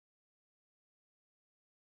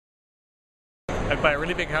I'd buy a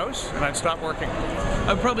really big house and I'd stop working.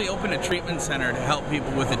 I'd probably open a treatment center to help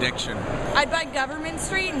people with addiction. I'd buy Government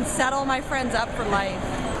Street and set all my friends up for life.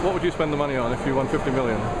 What would you spend the money on if you won 50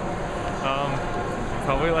 million?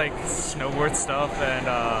 Probably like snowboard stuff and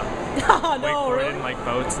wakeboarding, really? Like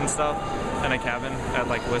boats and stuff, and a cabin at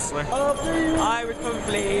like Whistler. I would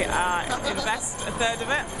probably invest a third of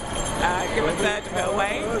it, give a third of it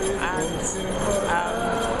away, and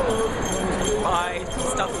buy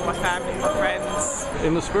stuff for my family, my friends.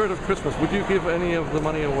 In the spirit of Christmas, would you give any of the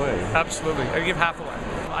money away? Absolutely. I'd give half away.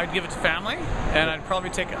 I'd give it to family, and I'd probably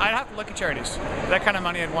I'd have to look at charities. That kind of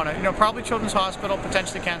money I'd want to, probably Children's Hospital,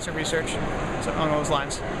 potentially cancer research, so along those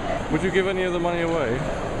lines. Would you give any of the money away?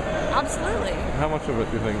 Absolutely. How much of it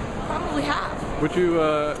do you think? Probably half. Would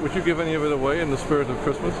you give any of it away in the spirit of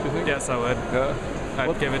Christmas, do you think? Yes, I would. Yeah.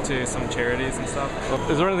 I'd give it to some charities and stuff.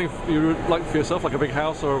 Is there anything you would like for yourself, like a big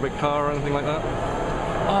house or a big car or anything like that?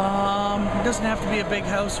 It doesn't have to be a big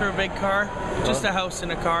house or a big car. Just a house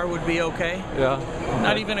and a car would be okay. Yeah.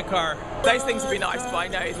 Not even a car. Those things would be nice, but I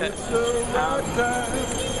know that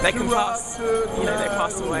they can pass. They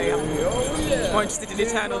pass away. I'm more interested in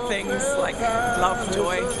eternal things like love,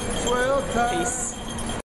 joy, peace.